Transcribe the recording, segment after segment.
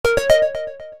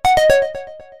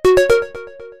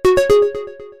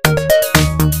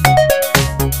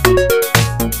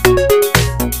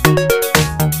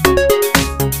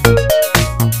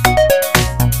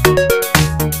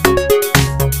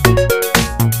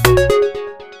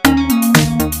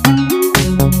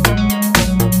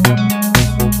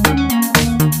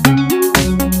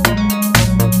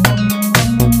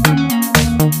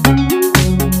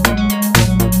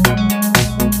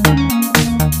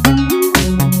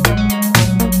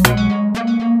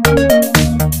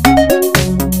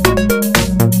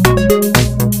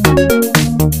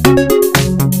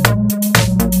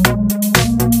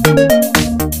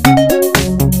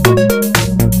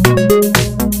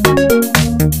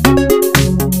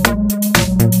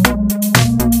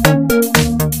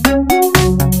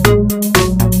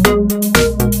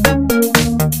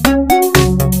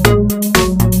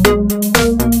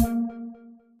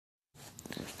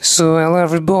So, hello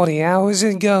everybody, how is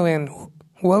it going?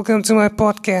 Welcome to my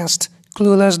podcast,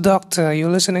 Clueless Doctor.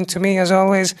 You're listening to me as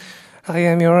always. I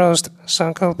am your host,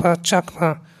 Sankalpa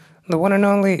Chakma, the one and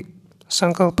only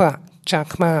Sankalpa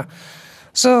Chakma.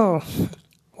 So,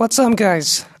 what's up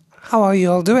guys? How are you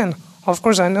all doing? Of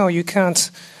course I know you can't,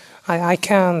 I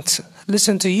can't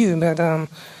listen to you, but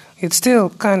it's still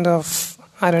kind of,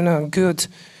 a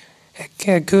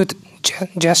good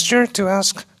gesture to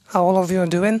ask how all of you are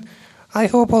doing. I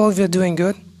hope all of you are doing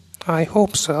good. I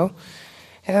hope so.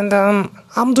 And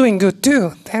I'm doing good too.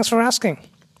 Thanks for asking.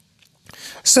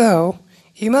 So,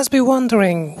 you must be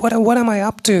wondering, what am I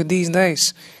up to these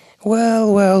days?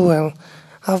 Well.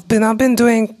 I've been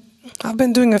doing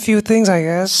a few things, I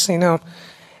guess.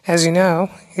 As you know,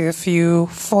 if you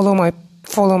follow my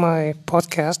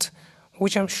podcast,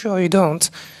 which I'm sure you don't,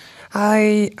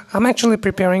 I'm actually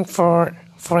preparing for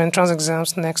entrance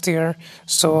exams next year.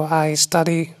 So I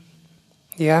study.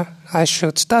 Yeah, I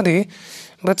should study,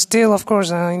 but still, of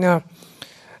course, many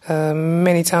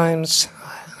times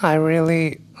I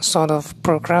really sort of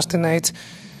procrastinate.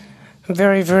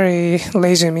 Very, very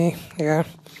lazy me, yeah.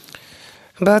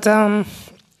 But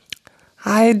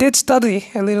I did study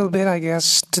a little bit, I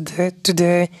guess,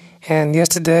 today and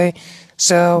yesterday.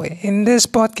 So in this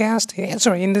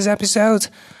in this episode,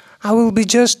 I will be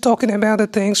just talking about the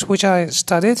things which I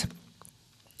studied.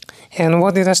 And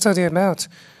what did I study about?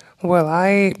 Well,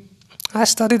 I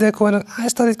studied quite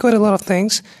a lot of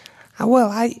things.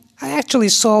 I actually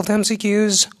solved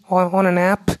MCQs on an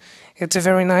app. It's a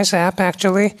very nice app,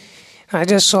 actually. I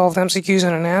just solved MCQs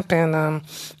on an app, and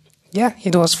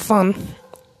it was fun.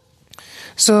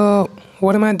 So,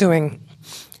 what am I doing?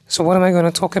 So, what am I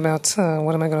going to talk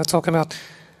about?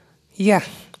 Yeah,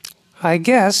 I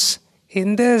guess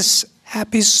in this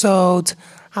episode,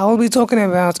 I will be talking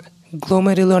about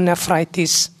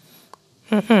glomerulonephritis.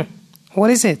 What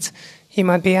is it? You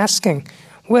might be asking.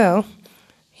 Well,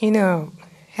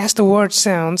 as the word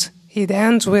sounds, it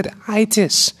ends with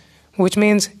itis, which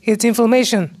means it's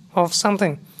inflammation of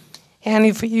something. And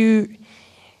if you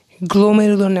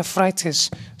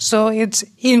glomerulonephritis, so it's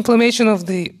inflammation of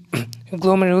the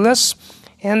glomerulus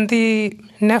and the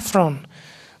nephron.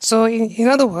 So in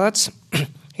other words,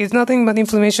 it's nothing but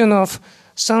inflammation of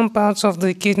some parts of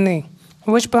the kidney.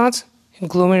 Which part?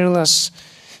 Glomerulus.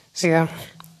 So, yeah.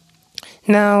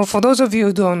 Now, for those of you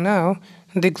who don't know,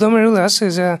 the glomerulus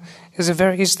is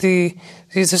the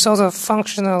sort of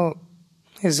functional.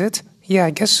 Is it? Yeah, I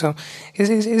guess so.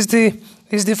 Is the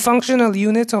functional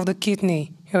unit of the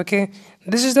kidney. Okay,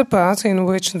 this is the part in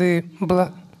which the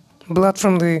blood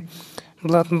from the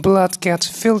blood gets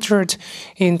filtered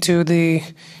into the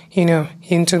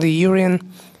into the urine.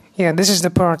 Yeah, this is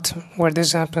the part where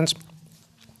this happens.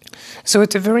 So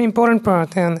it's a very important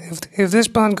part, and if this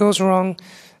part goes wrong,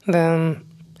 then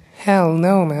hell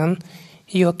no, man.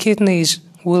 Your kidneys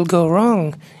will go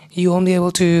wrong. You won't be able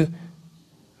to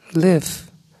live.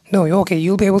 No, okay,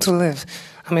 you'll be able to live.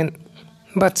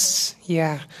 But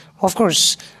yeah, of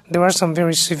course, there are some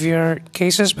very severe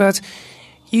cases, but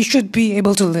you should be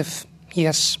able to live.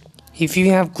 Yes, if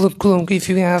you have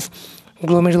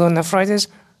glomerulonephritis,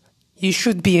 you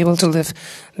should be able to live.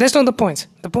 That's not the point.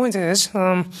 The point is,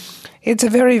 it's a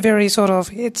very, very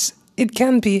it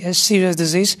can be a serious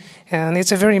disease, and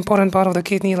it's a very important part of the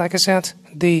kidney, like I said,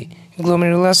 the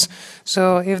glomerulus.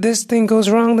 So if this thing goes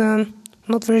wrong, then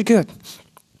not very good.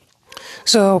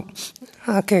 So,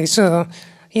 okay, there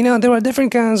are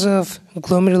different kinds of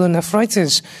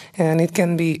glomerulonephritis, and it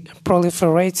can be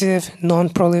proliferative,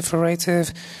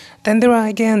 non-proliferative. Then there are,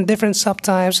 again, different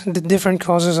subtypes, the different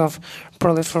causes of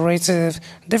proliferative,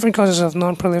 different causes of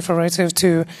non-proliferative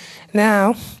too.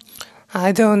 Now,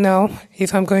 I don't know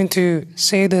if I'm going to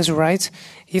say this right,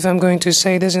 if I'm going to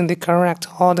say this in the correct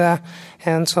order,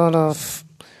 and I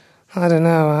don't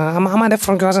know. I might have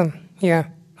forgotten. Yeah,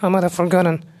 I might have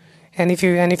forgotten. And if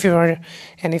you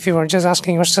are just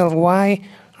asking yourself, why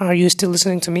are you still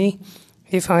listening to me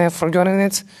if I have forgotten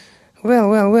it?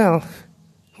 Well.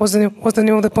 What's the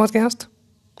name of the podcast?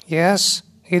 Yes,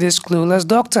 it is Clueless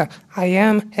Doctor. I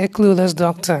am a clueless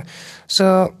doctor.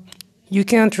 So you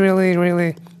can't really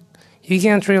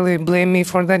blame me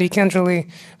for that. You can't really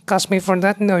cuss me for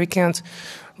that. No, you can't.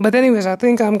 But anyways, I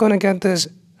think I'm going to get this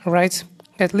right.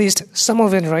 At least some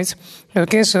of it right.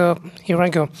 Okay, so here I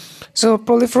go. So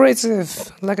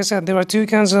proliferative, like I said, there are two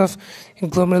kinds of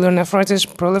glomerulonephritis,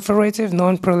 proliferative,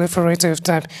 non-proliferative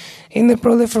type. In the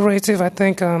proliferative, I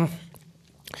think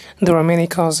there are many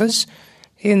causes.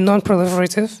 In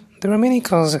non-proliferative, there are many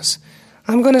causes.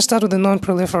 I'm going to start with the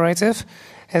non-proliferative,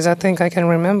 as I think I can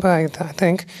remember, I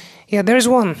think. Yeah, there's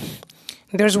one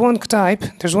type,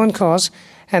 there's one cause,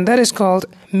 and that is called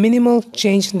minimal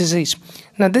change disease.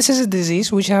 Now, this is a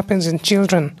disease which happens in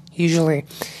children usually,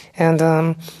 and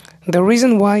the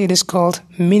reason why it is called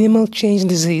minimal change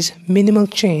disease, minimal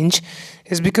change,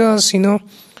 is because you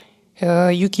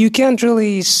can't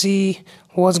really see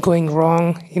what's going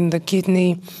wrong in the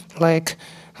kidney. Like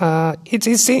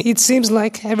it seems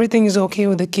like everything is okay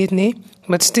with the kidney,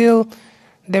 but still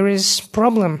there is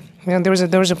problem. There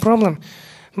is a problem.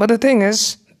 But the thing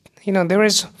is, there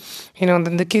is,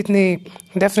 the kidney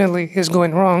definitely is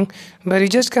going wrong, but you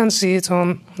just can't see it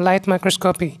on light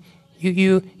microscopy.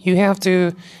 You have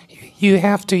to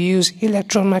use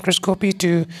electron microscopy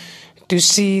to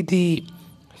see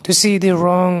the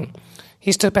wrong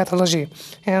histopathology.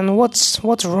 And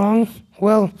what's wrong?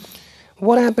 Well,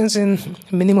 what happens in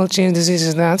minimal change disease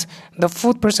is that the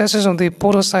food processes of the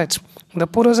podocytes. The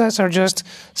podocytes are just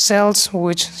cells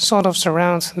which sort of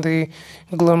surround the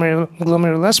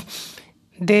glomerulus.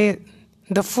 The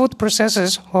food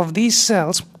processes of these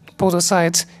cells,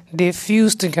 podocytes, they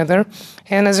fuse together,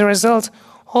 and as a result,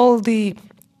 all the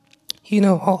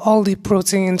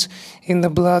proteins in the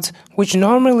blood, which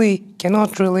normally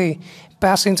cannot really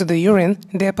pass into the urine,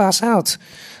 they pass out.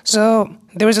 So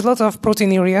there is a lot of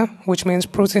proteinuria, which means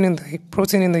protein in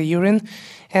the urine,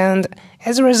 and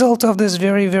as a result of this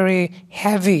very, very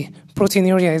heavy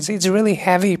proteinuria, it's really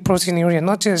heavy proteinuria,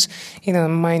 not just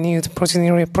minute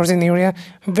proteinuria,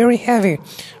 very heavy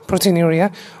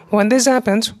proteinuria. When this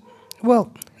happens,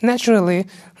 well, naturally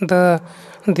the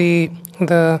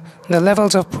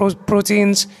levels of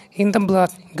proteins in the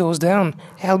blood goes down,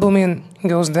 albumin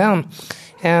goes down,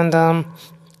 and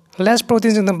less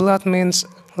proteins in the blood means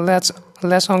less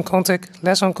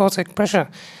oncotic pressure.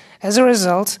 As a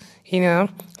result,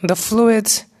 the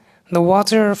fluid, the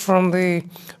water from the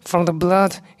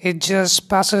blood, it just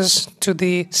passes to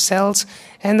the cells,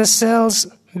 and the cells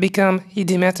become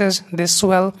edematous. They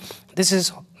swell. This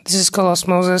is called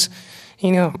osmosis.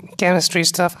 Chemistry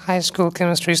stuff, high school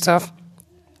chemistry stuff.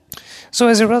 So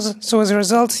as a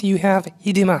result, you have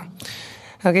edema,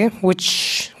 okay,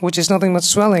 which is nothing but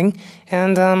swelling,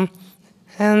 and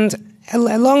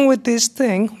along with this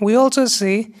thing, we also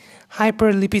see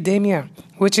hyperlipidemia,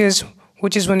 which is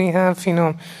when you have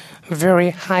very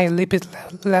high lipid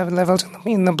levels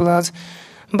in the blood.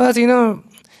 But we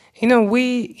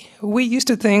used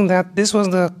to think that this was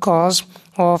the cause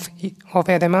of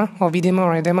edema, I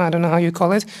don't know how you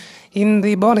call it, in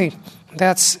the body.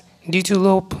 That's due to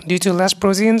less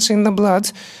proteins in the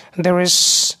blood. There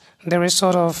is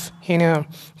sort of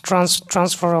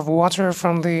transfer of water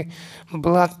from the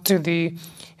blood to the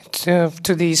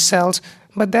cells,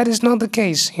 but that is not the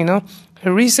case.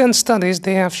 Recent studies,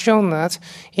 they have shown that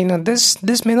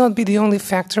this may not be the only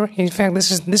factor. In fact,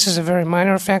 this is a very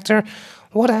minor factor.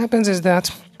 What happens is that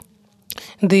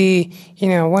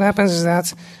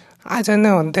I don't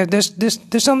know,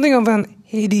 there's something of an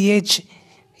ADH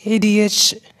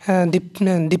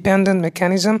dependent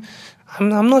mechanism.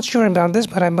 I'm not sure about this,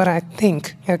 but I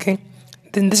think, okay,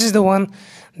 then this is the one.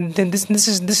 Then this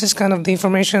is kind of the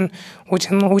information which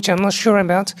I'm not sure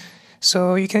about.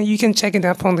 So you can check it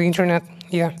up on the internet,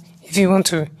 yeah, if you want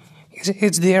to.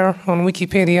 It's there on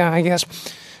Wikipedia, I guess.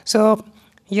 So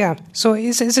yeah, so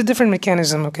it's a different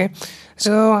mechanism, okay.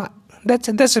 So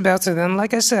that's about it. And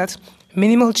like I said,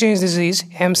 minimal change disease,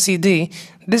 MCD,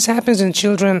 this happens in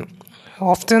children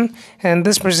often, and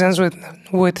this presents with a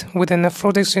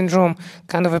nephrotic syndrome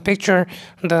kind of a picture,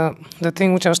 the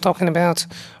thing which I was talking about,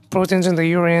 proteins in the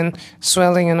urine,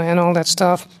 swelling, and all that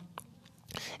stuff.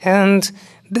 And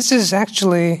this is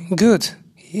actually good.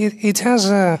 It has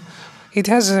a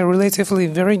relatively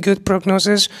very good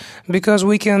prognosis, because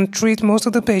we can treat most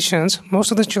of the patients,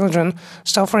 most of the children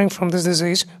suffering from this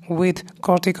disease with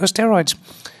corticosteroids.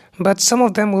 But some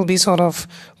of them will be sort of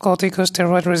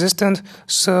corticosteroid resistant,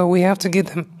 so we have to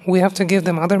give them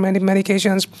other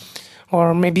medications,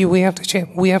 or maybe we have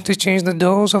to change the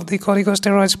dose of the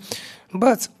corticosteroids.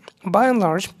 But by and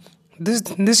large,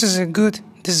 this is a good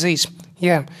disease,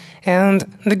 yeah. And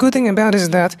the good thing about it is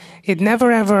that it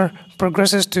never ever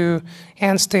progresses to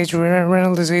end-stage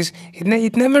renal disease.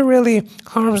 It never really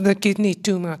harms the kidney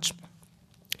too much.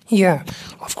 Yeah,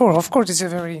 of course, it's a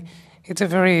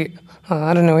very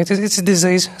I don't know, it's a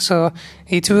disease, so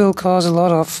it will cause a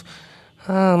lot of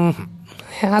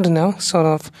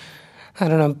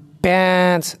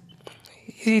bad.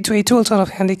 It will sort of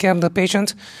handicap the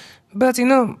patient, but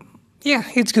yeah,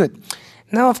 it's good.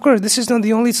 Now, of course, this is not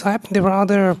the only type. There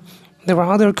are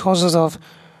other causes of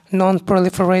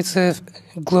non-proliferative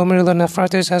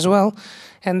glomerulonephritis as well,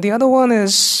 and the other one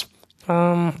is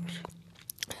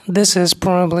this is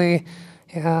probably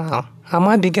I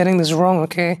might be getting this wrong.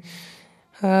 Okay,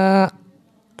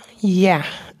 Yeah,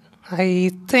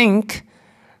 I think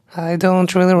I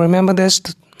don't really remember this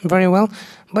very well,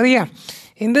 but yeah,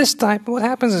 in this type, what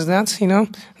happens is that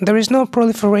there is no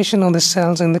proliferation of the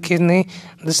cells in the kidney.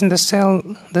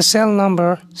 The cell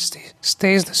number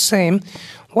stays the same.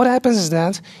 What happens is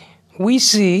that we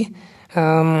see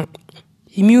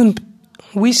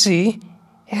we see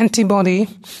antibody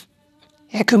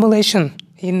accumulation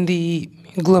in the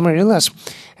glomerulus,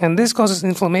 and this causes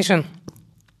inflammation.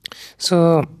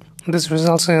 So this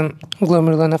results in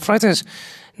glomerulonephritis.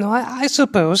 Now, I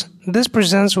suppose this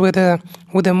presents with a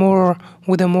more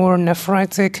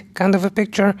nephritic kind of a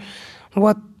picture.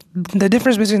 What the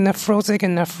difference between nephrotic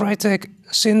and nephritic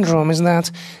syndrome is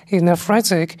that in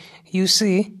nephritic you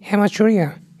see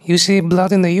hematuria, you see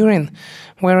blood in the urine,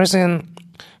 whereas in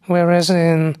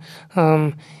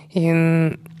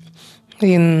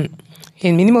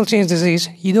minimal change disease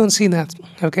you don't see that.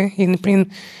 Okay, in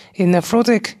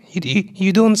nephrotic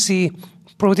you don't see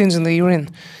proteins in the urine,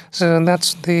 so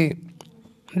that's the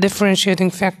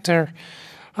differentiating factor.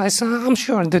 I'm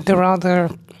sure that there are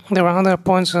other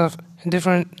points of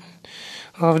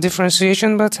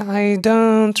differentiation, but I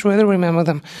don't really remember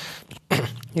them.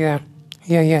 Yeah.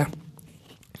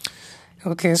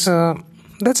 Okay, so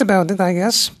that's about it, I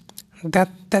guess.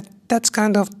 That's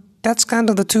kind of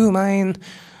the two main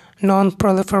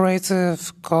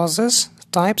non-proliferative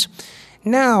types.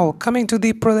 Now, coming to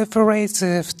the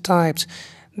proliferative types,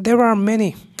 there are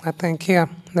many, I think. Yeah,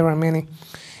 there are many.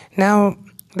 Now,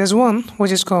 there's one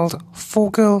which is called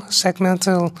focal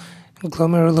segmental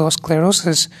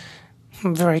glomerulosclerosis.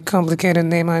 Very complicated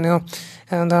name, I know.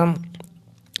 And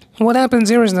what happens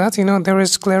here is that, there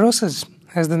is sclerosis,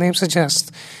 as the name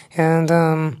suggests. And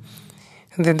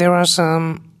there are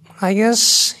some, I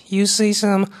guess you see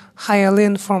some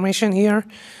hyaline formation here.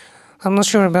 I'm not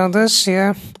sure about this,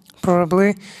 yeah,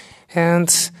 probably. And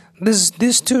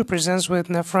this too presents with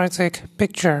nephritic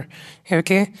picture,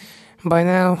 okay? By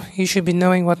now, you should be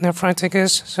knowing what nephritic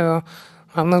is, so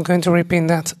I'm not going to repeat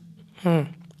that.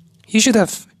 You should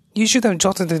have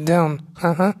jotted it down.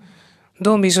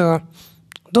 Don't be so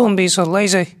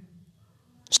lazy.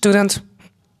 Student.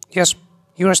 Yes,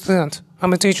 you're a student.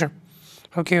 I'm a teacher.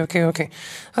 Okay.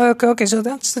 So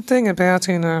that's the thing about,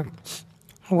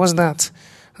 what's that?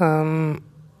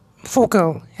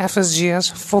 Focal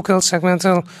FSGS, focal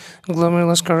segmental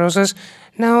glomerulosclerosis.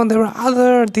 Now there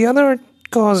are the other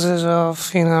causes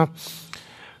of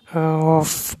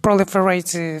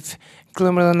proliferative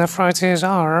glomerulonephritis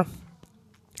are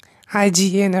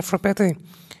IgA nephropathy,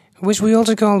 which we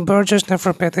also call Burgess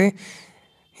nephropathy,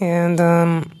 and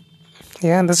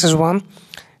this is one.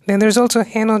 Then there's also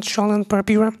Hanot-Schollen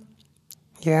purpura.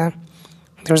 Yeah,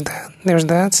 there's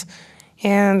that.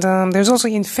 And there's also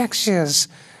infectious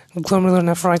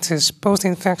glomerulonephritis,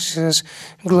 post-infectious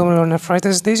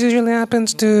glomerulonephritis. This usually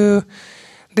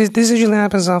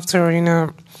happens after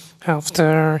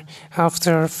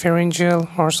pharyngeal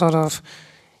or sort of,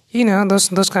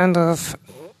 those kind of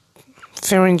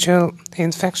pharyngeal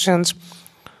infections,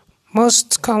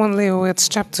 most commonly with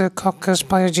Streptococcus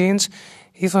pyogenes,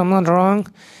 if I'm not wrong.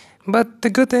 But the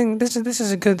good thing, this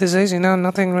is a good disease,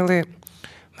 nothing really,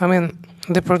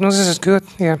 the prognosis is good,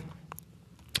 yeah.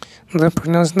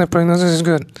 The prognosis is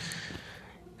good.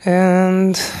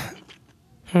 And,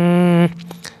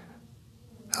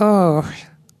 oh,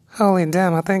 holy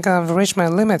damn, I think I've reached my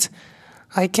limit.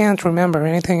 I can't remember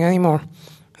anything anymore.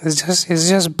 It's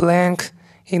just blank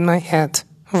in my head.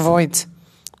 Void.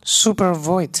 Super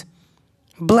void.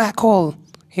 Black hole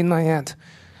in my head.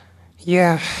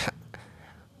 Yeah,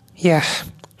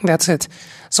 that's it.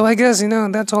 So I guess,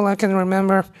 that's all I can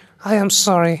remember. I am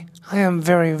sorry. I am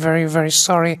very, very, very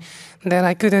sorry that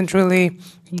I couldn't really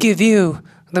give you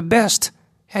the best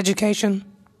education,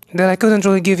 that I couldn't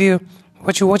really give you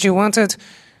what you wanted.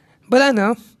 But I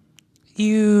know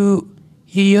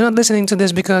you're not listening to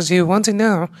this because you want to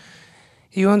know.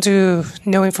 You want to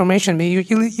know information.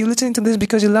 You're listening to this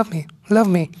because you love me. Love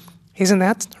me. Isn't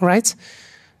that right?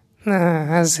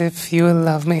 As if you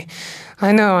love me.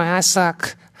 I know I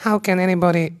suck. How can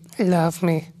anybody love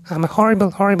me? I'm a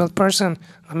horrible, horrible person.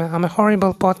 I'm a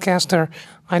horrible podcaster.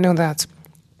 I know that.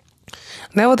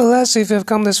 Nevertheless, if you've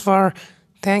come this far,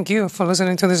 thank you for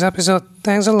listening to this episode.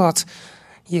 Thanks a lot.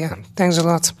 Yeah, thanks a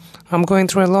lot. I'm going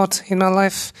through a lot in my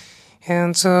life,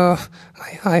 and so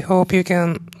I hope you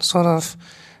can sort of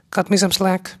cut me some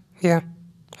slack. Yeah,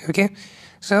 okay?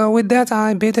 So with that,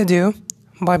 I bid adieu.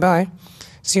 Bye-bye.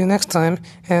 See you next time.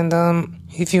 And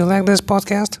if you like this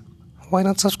podcast, why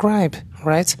not subscribe,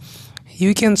 right?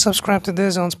 You can subscribe to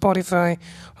this on Spotify,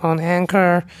 on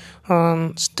Anchor,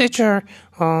 on Stitcher,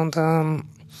 on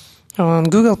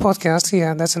Google Podcast.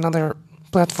 Yeah, that's another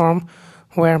platform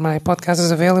where my podcast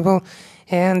is available,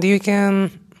 and you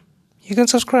can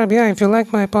subscribe. Yeah, if you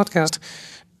like my podcast,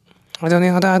 I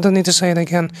don't need to say it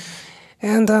again.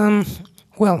 And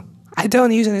well, I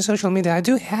don't use any social media. I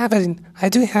do have an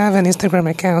Instagram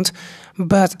account,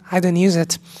 but I don't use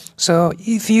it. So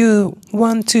if you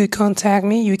want to contact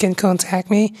me, you can contact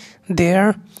me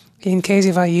there in case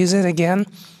if I use it again.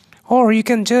 Or you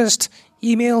can just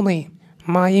email me.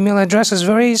 My email address is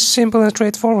very simple and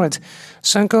straightforward.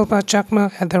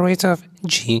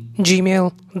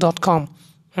 sankalpachakma@gmail.com.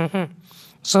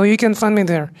 So you can find me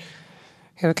there.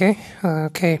 Okay?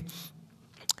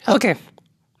 Okay.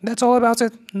 That's all about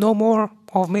it. No more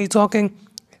of me talking.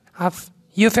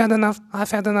 You've had enough.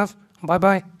 I've had enough.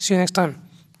 Bye-bye. See you next time.